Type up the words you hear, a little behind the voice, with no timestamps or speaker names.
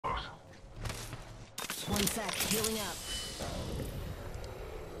1 sec, healing up.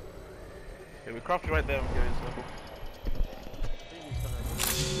 Yeah, we crafted right there and go in circle.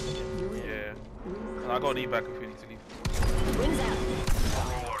 Yeah. And I got an evac if we need to leave. Wings out.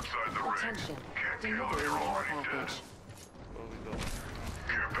 Attention. Delivering care package. What have we got?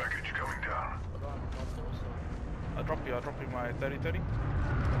 Care package coming down. I'll drop you my 30-30.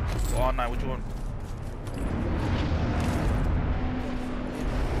 Or R9, which one?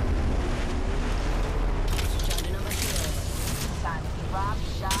 Charging on my shield. Time to drop,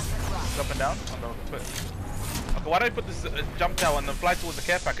 shot, and rock. Jumping down? Oh no, quit. Okay, why don't you put this jump tower and then fly towards the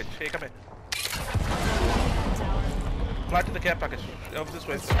care package? Here, come here. Fly to the care package. Over this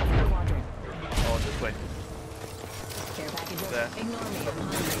way. Oh, this way. Care package There. over. Ignore me. I'm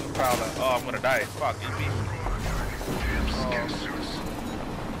hungry. Prowler. Oh, I'm gonna die. Fuck, EP. Oh.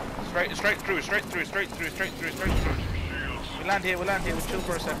 Straight through. We land here, we'll chill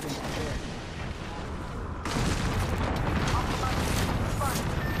for a second.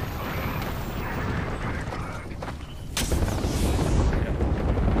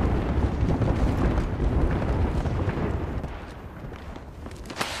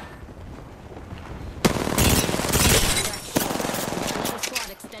 Squad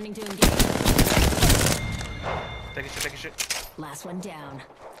extending to engage. Take a shit. Last one down.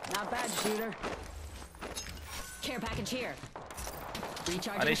 Not bad, shooter. Care package here.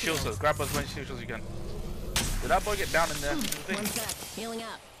 Recharging I need shield cells. Grab as many shield cells as you can. Did that boy get down in there? 1 sec, healing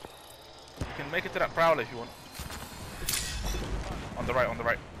up. You can make it to that prowler if you want. On the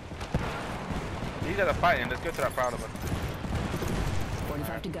right. These guys are fighting. Let's go to that prowler, man.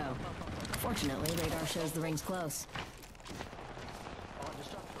 45 to go. Fortunately, radar shows the ring's close.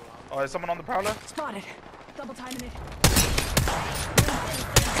 Oh, is someone on the prowler? Spotted. Double timing it.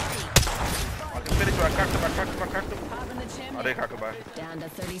 I can finish you. I cracked him. Pop in the chimney. Oh, they cracked him by. Down to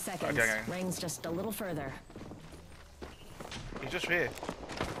 30 seconds. Okay. Rings just a little further. He's just here.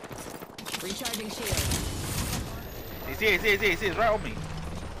 Recharging shield. He's here. He's right on me.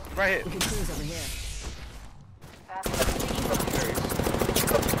 He's right here. We can cruise over here.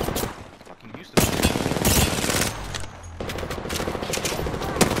 Fucking useless.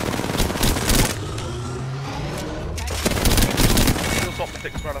 Still swap the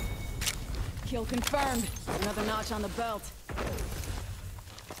sticks, brother. Kill confirmed. Another notch on the belt.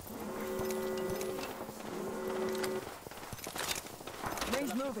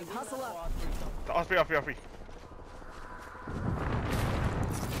 Rings moving. Hustle up. Off free.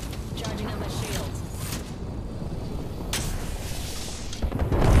 Charging on my shield.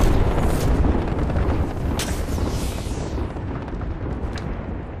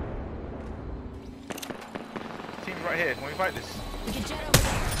 Team's right here. Can we fight this? We can jet over there.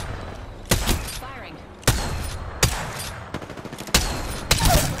 Firing.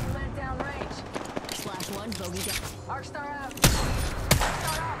 Land down range. /1, bogey down. Arc star out.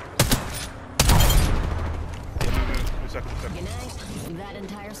 Two seconds. Good night. That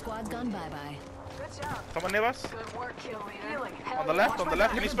entire squad's gone bye-bye. Good job. Someone near us? Good work, kill leader. Healing. On the left.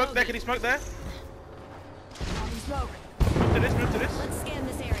 Can he smoke there? Smoke. Move to this. Let's scan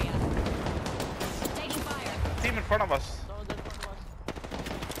this area. Taking fire. Team in front of us.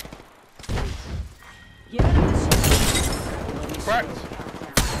 Give it a shot. Cracked.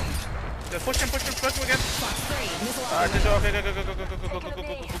 Yeah, push him again. Fox 3, missile off. Just okay,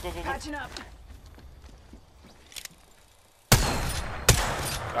 go. Patching up.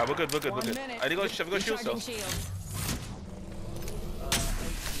 We're good. 1 minute. I got shield Recharging cells. shields.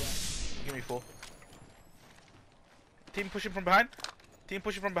 Give me 4. Team pushing from behind.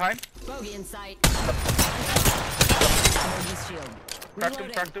 Bogey in sight. Emergency shield. Cracked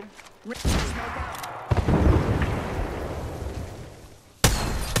him. Smoke out.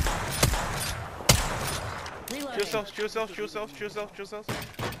 Reloading. Shield cells.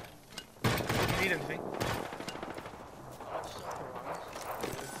 You need anything?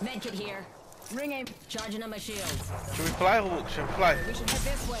 Medkit here. Ring aim. Charging on my shields. Should we fly or walk? Should we fly? We should head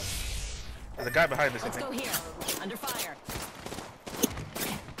this way. There's a guy behind us, I Let's go think. here. Under fire.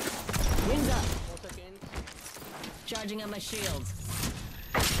 Wings up. Charging on my shields.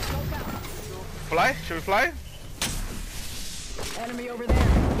 Smoke out. Fly? Should we fly? Enemy over there.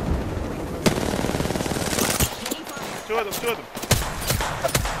 Taking fire. Two of them.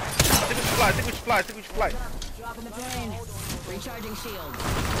 I think we should fly. Dropping the plane. Recharging shield.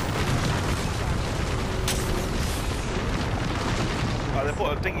 Oh, they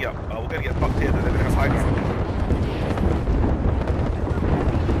put a dinghy up. Oh, we're gonna get fucked here. They're gonna have high ground.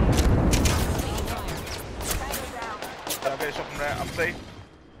 Taking fire. I'm getting shot from there. I'm safe.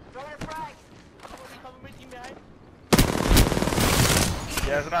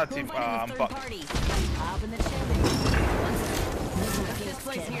 Yeah, there's another Who team. invited I'm the third fucked. party? Hop in the cherry. This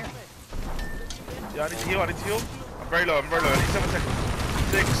place here. Yeah, I need to heal. I need to heal. I'm very low. I'm very low. I need 7 seconds.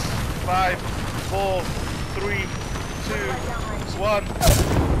 6, 5, 4, 3, 2, 1.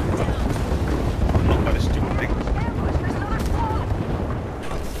 I'm not by this stupid thing.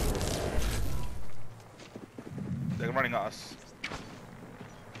 They're running at us.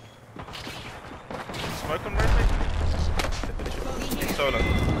 Smoke on Rosie? It's solo.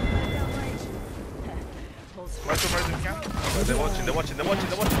 Smoke on Rosie if you can. Oh, they're watching, they're watching, they're watching,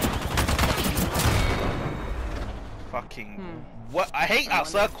 they're watching. Fucking. What? I hate our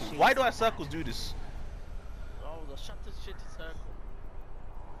circles. Why do our circles do this? Oh, the shut this shit circle.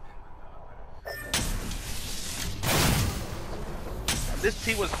 This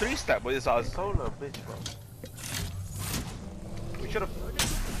team was 3-step, but it's our Solo bitch, bro. We should have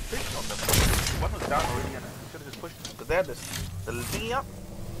pushed on them. One was down already, and we should have just pushed them. Because they had this, the thingy up.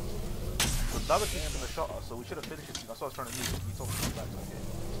 But the other team had the shot us, so we should have finished it. That's what I was trying to do. We told me back.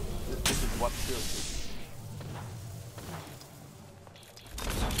 Okay. This is one kill.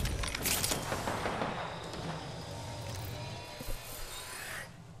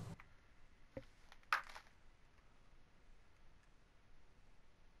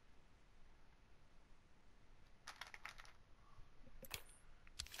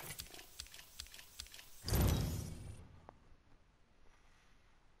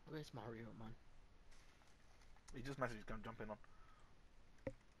 Where's Mario, man? He just messaged him jumping on.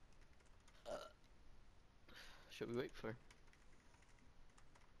 Should we wait for?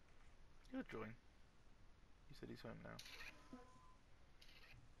 He'll join. He said he's home now.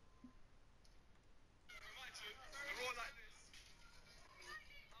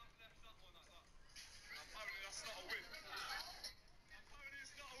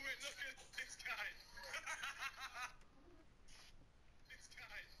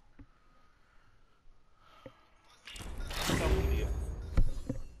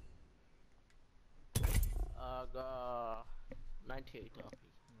 Got 98 RP.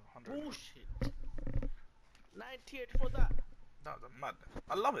 100. Bullshit. 98 for that. That was mad.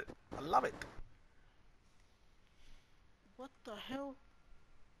 I love it. I love it. What the hell?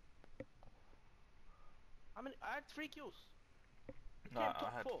 I mean, I had 3 kills. No, Came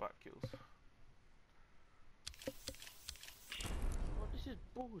top I had 4. 5 kills. Oh, this is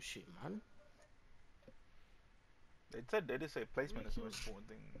bullshit, man. They did say placement is the most important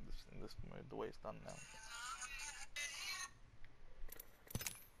thing in this mode, the way it's done now.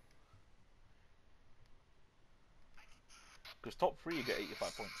 Because top 3 you get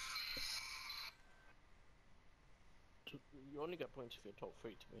 85 points. You only get points if you're top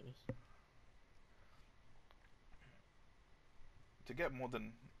 3, to be honest. To get more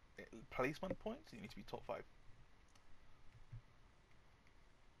than placement points, you need to be top 5.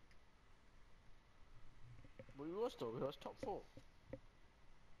 We was though, we was top 4.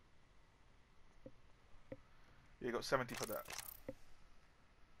 You got 70 for that.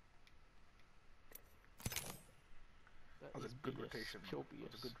 That was a good rotation. That was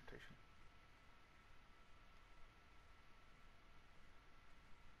a good rotation.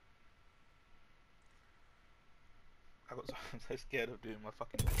 I'm so scared of doing my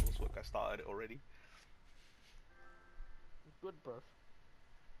fucking coursework. I started it already. Good, bro.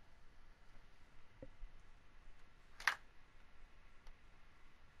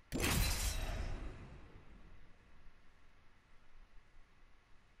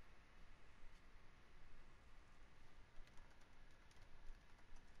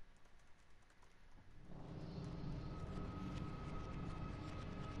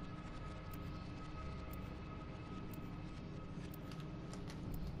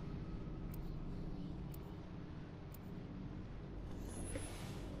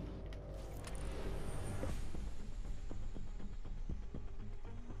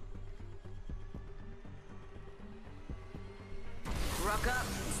 Ruck up.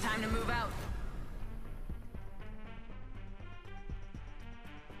 It's time to move out.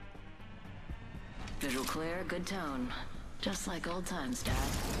 Visual clear, good tone. Just like old times, Dad.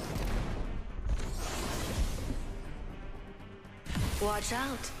 Watch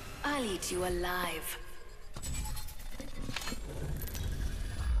out. I'll eat you alive.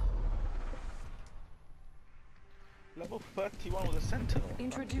 Level 31 with a sentinel.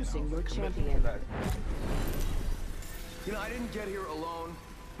 Introducing your Commitment champion. to that. You know, I didn't get here alone.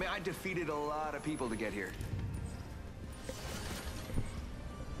 I mean, I defeated a lot of people to get here.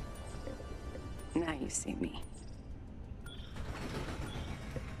 Now you see me.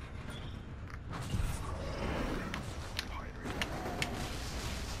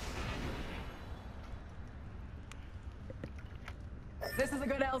 This is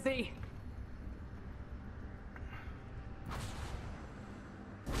LZ.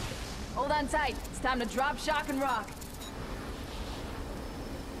 Hold on tight. It's time to drop, shock, and rock.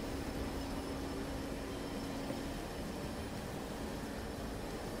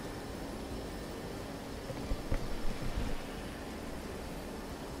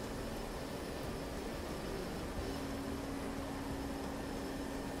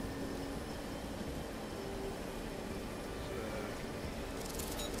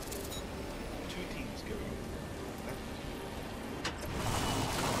 Two teams go.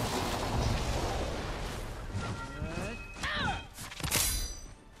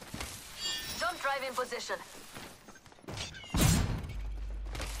 Jump drive in position.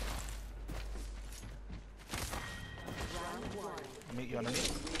 Meet you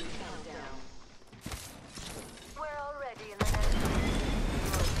underneath. We're already in the next.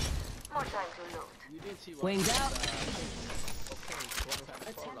 More time to loot. You didn't see what Wings out.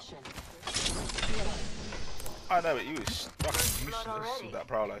 I know, but you was fucking useless with that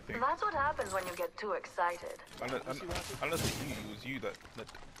prowl, I think. That's what happens when you get too excited. Unless it was you that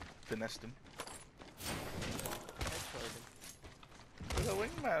finessed him. There's a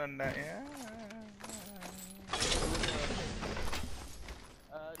wingman on that, yeah.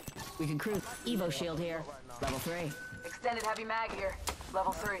 We can crew Evo shield here. Level 3. Extended heavy mag here.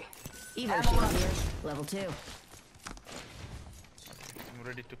 Level 3. Evo shield here. Level 2. I'm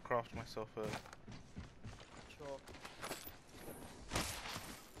ready to craft myself a... Sure.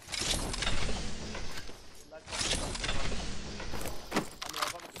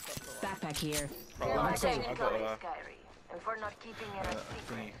 Backpack here. Oh, Level I 2. got a... And for not keeping it a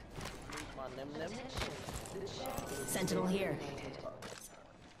secret. My nem. Sentinel here.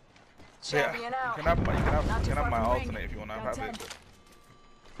 Yeah, Champion out. you can have my from ring. alternate if you want to have Down it.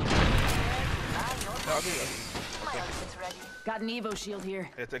 10. No, I'll do that. My outfit's ready. Got an Evo shield here.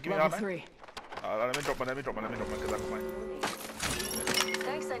 Yeah, give me Level that, 3. let me drop one, because that's mine.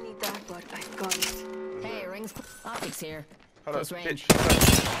 Thanks, Anita, but I got it. Hey, rings. Optics here. Hello, Close range.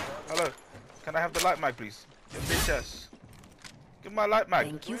 bitch. Hello. Can I have the light mag, please? You bitch ass. Give my light mag.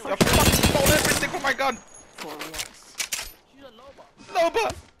 Thank you for- You fucking stole everything from my gun. For once. She's a loba.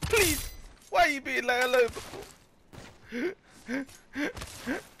 Loba, please. Why are you being like a Loba?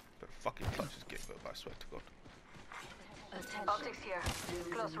 But fucking clutch is getting over, I swear to God. Optics here.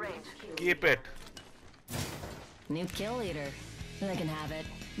 Close range. Keep it. New kill leader. They can have it.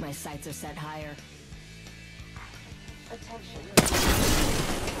 My sights are set higher. There's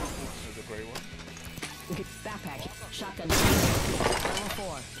a grey one. Backpack. Shotgun. Level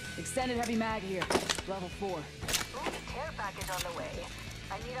 4. Extended heavy mag here. Level 4. Care package on the way.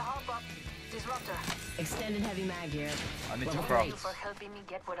 I need a hop up. Disruptor. Extended heavy mag here. I need to Level craft. 3 for helping me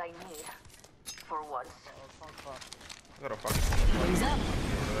get what I need. For once. I got a fucking... Wings up.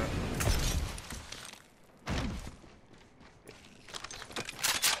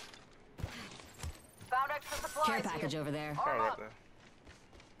 Found extra supplies Care package here. over there. Power right there.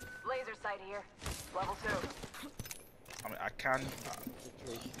 Laser sight here. Level 2. I mean, I can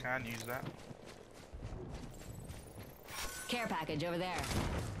use that. Care package over there.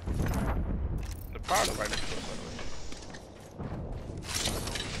 The power right next to us, by the way.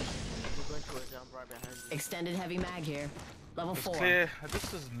 We're going to a jump right behind you. Extended heavy mag here. Level It's 4. clear.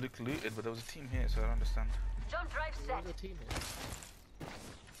 This doesn't look looted, but there was a team here, so I don't understand. Jump drive There's a team here.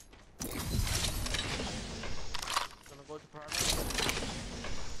 Gonna go to paradise.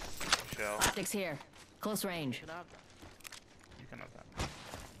 Shell. Optics here. Close range. You can have that. You can have that.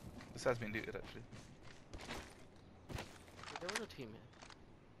 This has been looted, actually. There was a team here.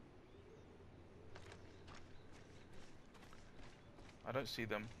 I don't see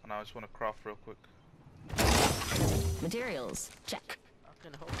them, and I just want to craft real quick. Materials. Check. I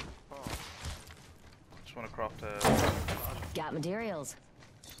can hold it. Oh, Just want to craft a... Got materials.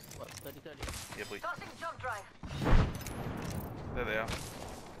 what? 30-30. Yeah, boy. Tossing jump drive. There they are.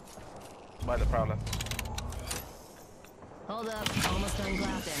 By the prowler. Hold up. Almost done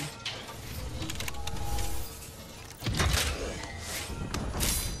grafting.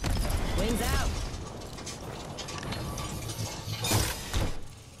 Wings out.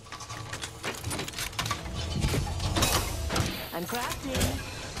 I'm crafting.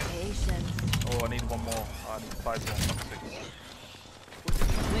 Patience. Oh, I need one more. I need 5 more. Not 6.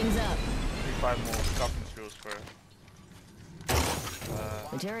 Wings up. I need 5 more crafting materials for it.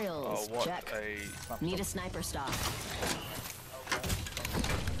 Materials. Oh, what Check. a snap Need a stop. sniper stock.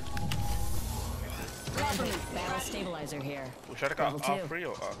 Properly. Barrel stabilizer here. Well, should I take Level out 2. R3 or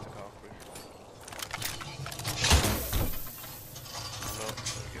I'll take out R3? Hello,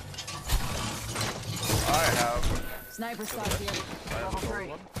 there we go. I have Sniper spot here. Level 3.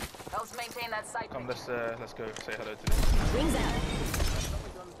 Helps maintain that sight. Come, let's go say hello to this. Wings out.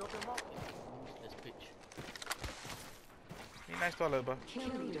 Let's pitch. Be nice to all over. You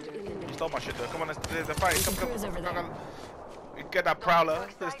stole my shit though. Come on, there's a fight. Come. We get that prowler.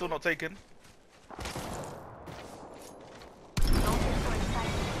 It's still not taken.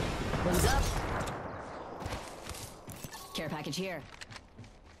 Wings up. Care package here.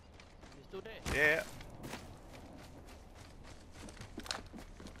 You still there? Yeah.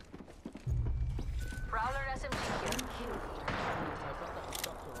 Prowler SMG here.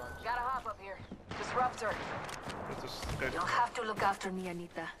 Gotta hop up here. Disruptor. Let's just go. You'll have to look after me,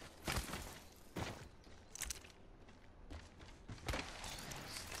 Anita.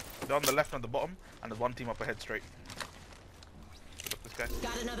 They're on the left and at the bottom, and there's one team up ahead straight. Look at this guy.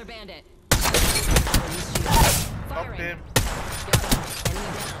 Got another bandit. Knocked him. Got him.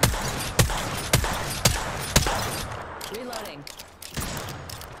 Enemy down. Reloading.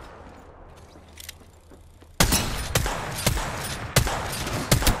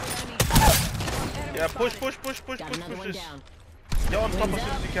 Yeah, push. Got another one This. down. You're on top as soon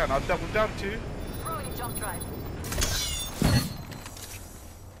as you can. I'm down two. Throwing jump drive.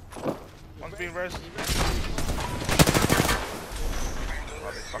 One's being res.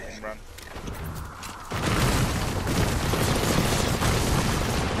 Oh, they fucking ran.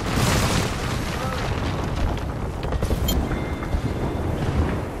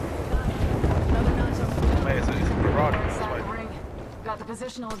 Another notch on the belt. Mate, it's a mirage. That's Inside the why. ring. Got the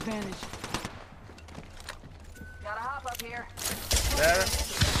positional advantage. Gotta hop up here. There.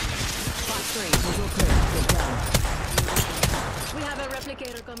 Spot 3. Visual clear. Good done. We have a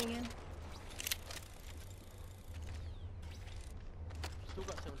replicator coming in. Still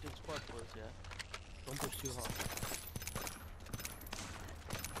got 17 squad boys, yeah? Don't push too hard.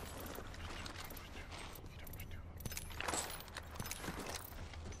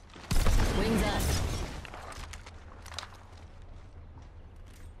 Wings up.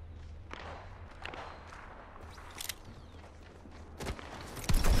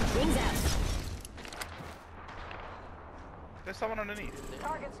 Wings out. There's someone underneath.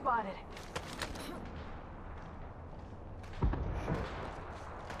 Target spotted.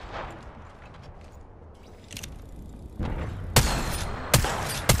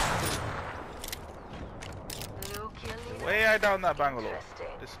 Blue kill leader. Way down that Bangalore. Interesting.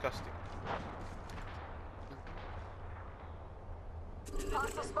 Disgusting.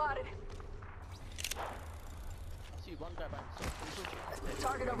 Hostile spotted. I see one guy back. So,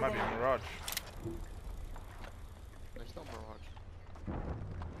 Target It over might be there. a mirage. no, it's not Mirage.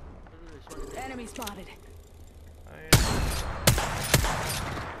 It's one there. Enemy spotted. Oh, yeah.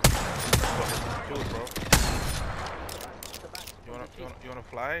 Kills, bro. You wanna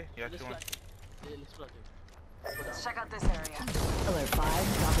fly? You actually wanna? Let's flag him. Let's check out this area. Alert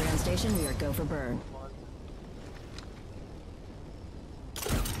 5. Copy on station. We are go for burn.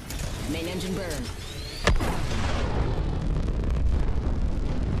 Main engine burn.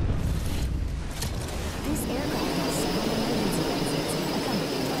 This aircraft has several emergency exits,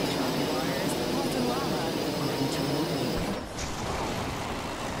 accompanied by choppy waters, molten lava, or internal rain.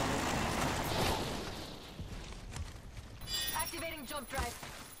 Activating jump drive.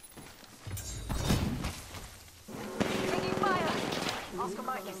 Taking fire. Oscar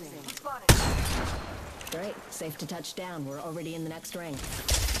Mike spotted. Great. Safe to touch down. We're already in the next ring.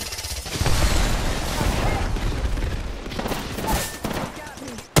 Got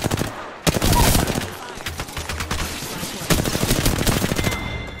me.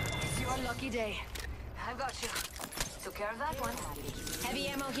 It's your lucky day. I've got you. Took care of that one. Heavy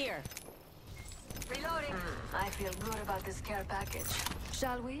ammo here. Reloading. I feel good about this care package.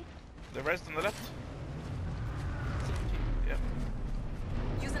 Shall we? The rest on the left. Yep.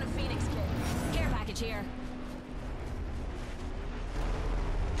 Using a Phoenix kit. Care package here.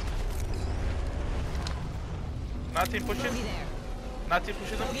 Nothing pushing. Bogey there. Nothing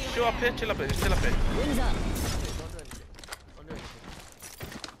pushing them. Chill up here. Chill up here. Chill up here. Wings up. Don't do anything. Don't do anything.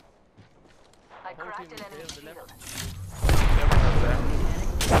 I Whole cracked team an enemy is there on the shield. Yeah, everyone's there.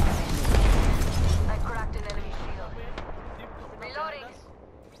 I cracked an enemy shield. Reloading.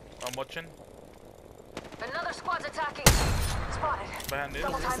 I'm watching. Another squad's attacking. Spotted. Behind you.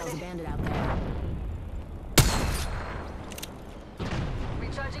 Double Got ourselves a timed bandit out there. it.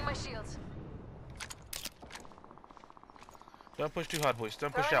 Recharging my shields. Don't push too hard, boys.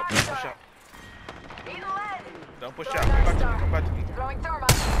 Don't push out. Don't push out. Eat lead. Don't push Throwing out. Come back to Star. me. Come back to me. Throwing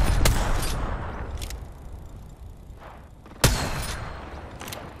thermite.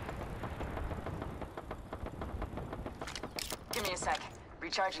 Give me a sec.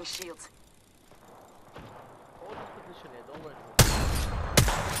 Recharging shields. All these position here, don't worry.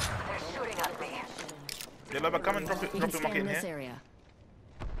 They're shooting at me. Yeah, Loba, come and drop We can your scan monkey in this here. area.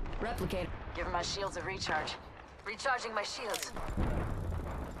 Replicate. Give my shields a recharge. Recharging my shields.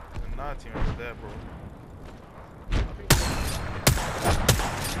 Another team over there, bro. Taking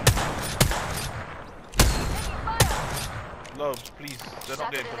fire! Lobes, please. They're not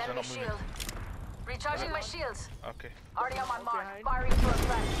Shattered getting an close, they're enemy not moving. shield. Recharging my shields. Okay. Already on my mark. Firing for a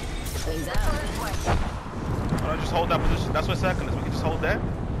flank. Wings Missile out. this way. I'll just hold that position. That's where circle is. We can just hold there.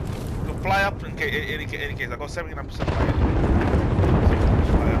 We'll fly up in any case. I got 79% fly.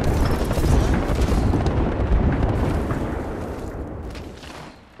 Fly up.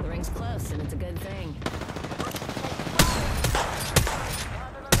 The ring's close, and it's a good thing.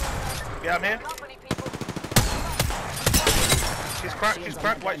 Yeah, I'm here. Company people. She's cracked. She's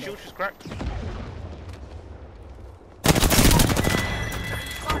cracked. White shield. She's cracked.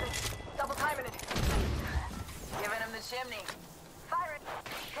 Starting. Double timing it. Giving him the chimney. Fire it.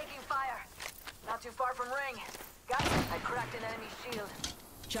 Taking fire. Not too far from ring. Got it. I cracked an enemy shield.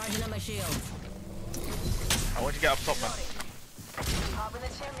 Charging on my shields. I want you to get up top, man. Pop in the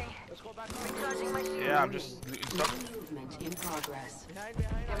chimney. Let's go back. Recharging my shield. Yeah, I'm just looting stuff. Movement in progress. Behind. Give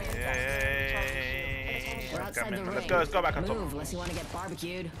me a sec. We're Yeah. outside the ring. Let's go back on top. Move, unless you want to get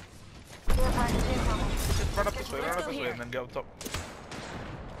barbecued. Care package incoming. Just run up this way, run up this way, and then get up top.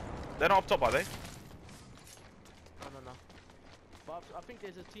 They're not up top, are they? No. But I think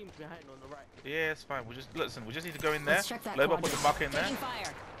there's a team behind on the right. Yeah, it's fine. We just listen. We just need to go in there. Let's check that Loba, put the quadrant. marker in there. Taking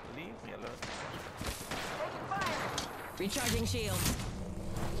fire. Leave me alone. Taking fire. Recharging shields.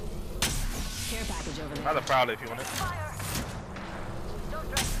 Care package over there. Another prowler if you want it. Fire. Don't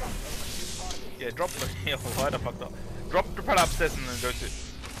drag that. Yeah, drop the hill. Why the fuck not? Drop the prowler upstairs and then go to it.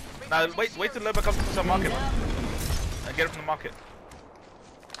 Now wait till Loba comes to some market, man, and get it from the market.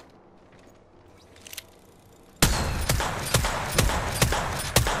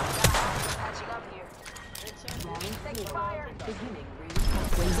 Patching up here. Taking fire.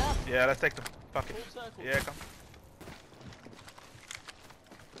 Wings up. Yeah, let's take the bucket. Full circle. Yeah, come.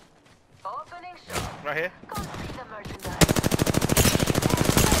 Opening shot. Right here. Go see the merchandise.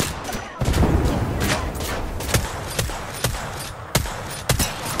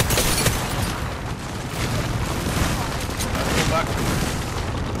 Let's go back.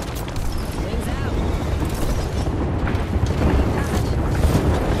 Wings out.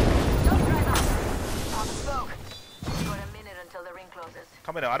 Don't drive out. On the smoke. Got a minute until the ring closes.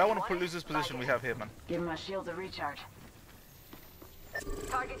 Come in. I don't want to lose this position we have here, man. Give my shields a recharge.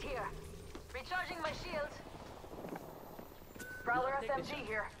 Target here. Recharging my shields. Prowler SMG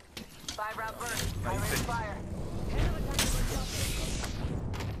here. 5-round burst. Firing fire.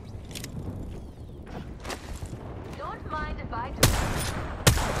 Don't mind if I do.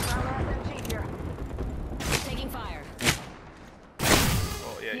 Prowler SMG here. Taking fire.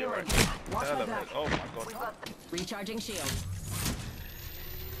 Oh yeah, you're right. Watch Hell my of it. back. Oh my We god. got them. Recharging shields.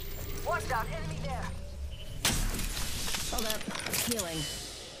 Watch out, enemy there. Hold up. Healing.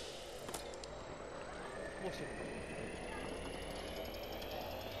 What's it?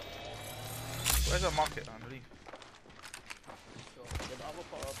 Where's the market underneath? The other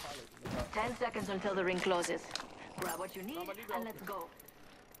part of pilot. 10 seconds until the ring closes. Grab what you need and let's go.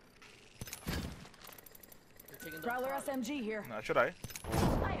 They're taking the Prowler pilot. SMG here. Nah, should I?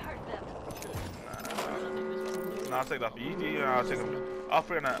 I heard them. Nah, I'll take that. I'll take them. I'll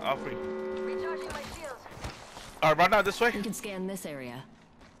free on that. I'll free. Recharging my shields. Alright, run down this way. We can scan this area.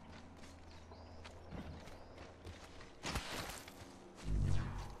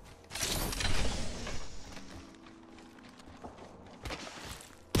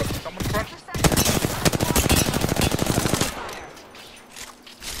 Come in front.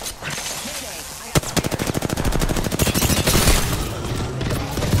 Mayday. I got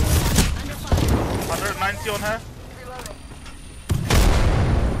Under fire. 190 on her. Reloading.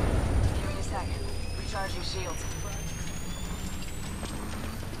 Give me a sec. Recharging shields.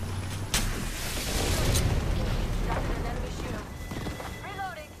 Got an enemy shield.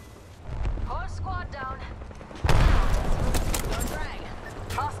 Reloading. Whole squad down. Don't drag.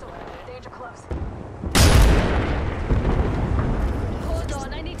 Hostile. Danger close. Hold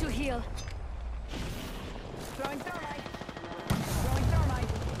on. I need to heal. Throwing thermite. Throwing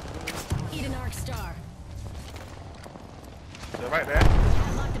thermite. Eat an arc star. They're right there.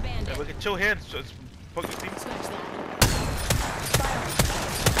 Padlock the bandit. Yeah, we can chill here and just poke the team. Scratch that.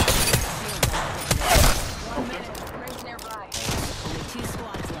 One minute. Rings nearby. Only 2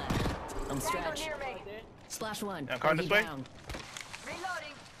 squads left. I'm Tango stretch. near me. Splash 1. Yeah, coming Bogey this way. down.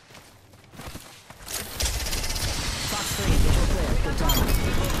 Reloading. Box 3. Visual clear. Good job.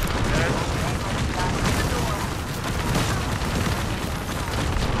 Yeah. Back to the door.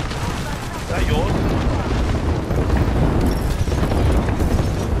 that yours?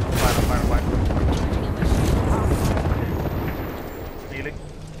 I'm fine. Healing.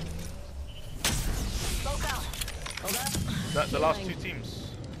 Smoke out. That the last two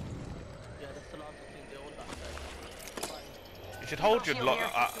teams. Yeah, that's the last thing. They're all that side. You should hold your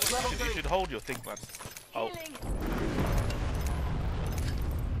you should hold your thing, man. Oh, Healing.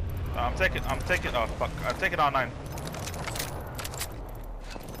 I'm taking. Oh fuck! I'm taking R9.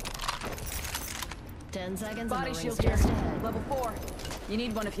 10 seconds Body and the shield ring's here. just ahead. Level 4. You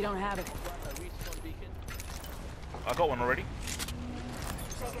need one if you don't have it. Respawn beacon. I got one already.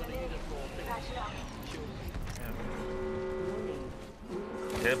 Taking a knee. Patching up.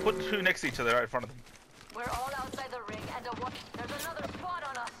 Yeah, put two next to each other right in front of them. We're all outside the ring and there's another squad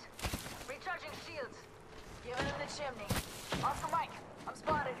on us. Recharging shields. Giving him the chimney. Oscar Mike, I'm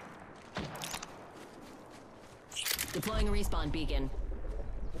spotted. Deploying a respawn beacon.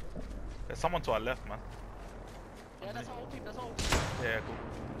 There's someone to our left, man. Yeah, that's our whole team. That's our whole Yeah, cool.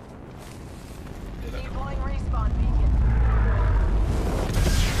 Yeah, that- Deploying respawn beacon.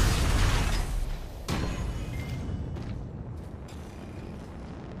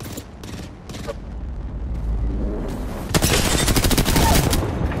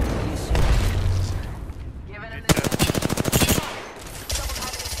 Giving him the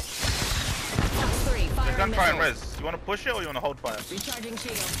Three, fire They're gonna try and missiles. res. You wanna push it or you wanna hold fire? Recharging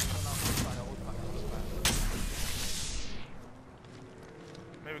shield.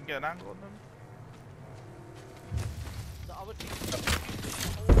 Maybe we can get an angle on them. The other team.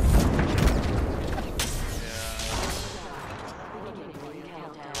 Yeah.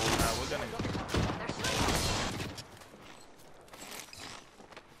 We're gonna.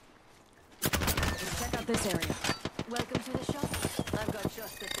 Check out this area. Welcome to the shop. I've got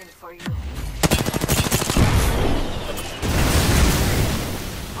just the thing for you.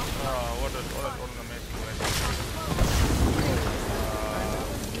 What an amazing way.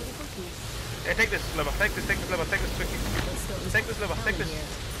 Hey, take this lever. Take this lever. Take this quickly. Take this lever. Take this. Did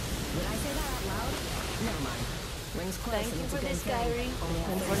I say that out loud? Never mind. Rings close. Thank and you it's a for good this, thing. Kyrie, Only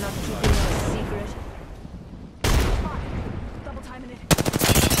and have for to not fix keeping it. our secret. Double timing it.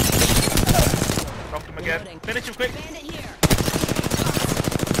 Knocked him again. Reloading. Finish him quick. Bandit here.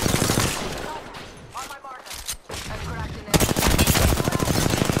 On my marker. I've cracked in it.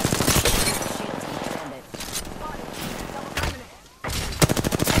 Shields on that bandit. Double timing it.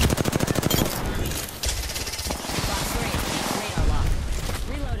 Box 3. Radar lock.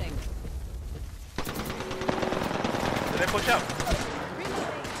 Reloading. Did they push up?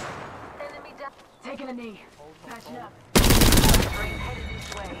 Reloading. Enemy down. Taking a knee. Patching up. Brain headed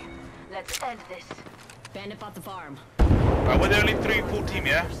this way. Let's end this. Bandit bought the farm. Alright, we're the only three full team,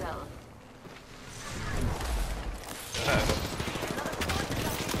 yeah? Yourself.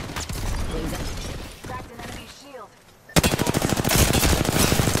 Wings up. Cracked an enemy shield.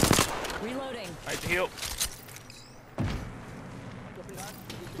 Reloading. I need to heal.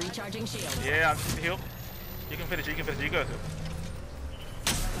 Recharging shield. Yeah, I'm just heal. You can finish. You go.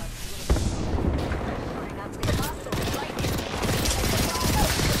 Not to be hostile. Right here.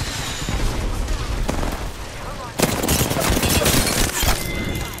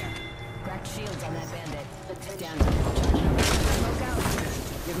 Cracked shields on that bandit. Down. Smoke out.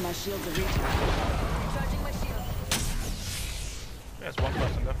 Give my shield a reach. Recharging my shield. There's one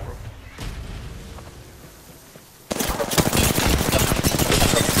person left, bro.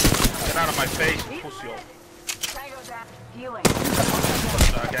 Get out of my face, pussy. Tango down. Healing.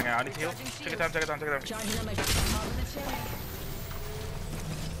 Gang, I need to heal. Take your time. Charging on my shield. On the chimney.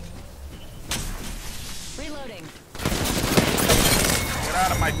 Reloading. Get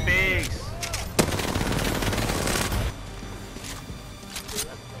out of my face.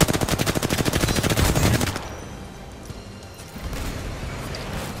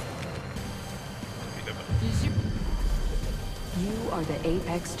 You are the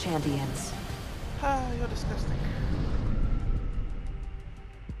Apex champions. Ah, you're disgusting.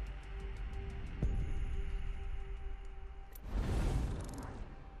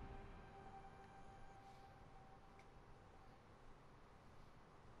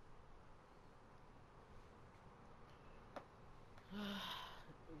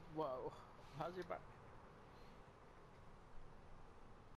 Whoa. How's your back?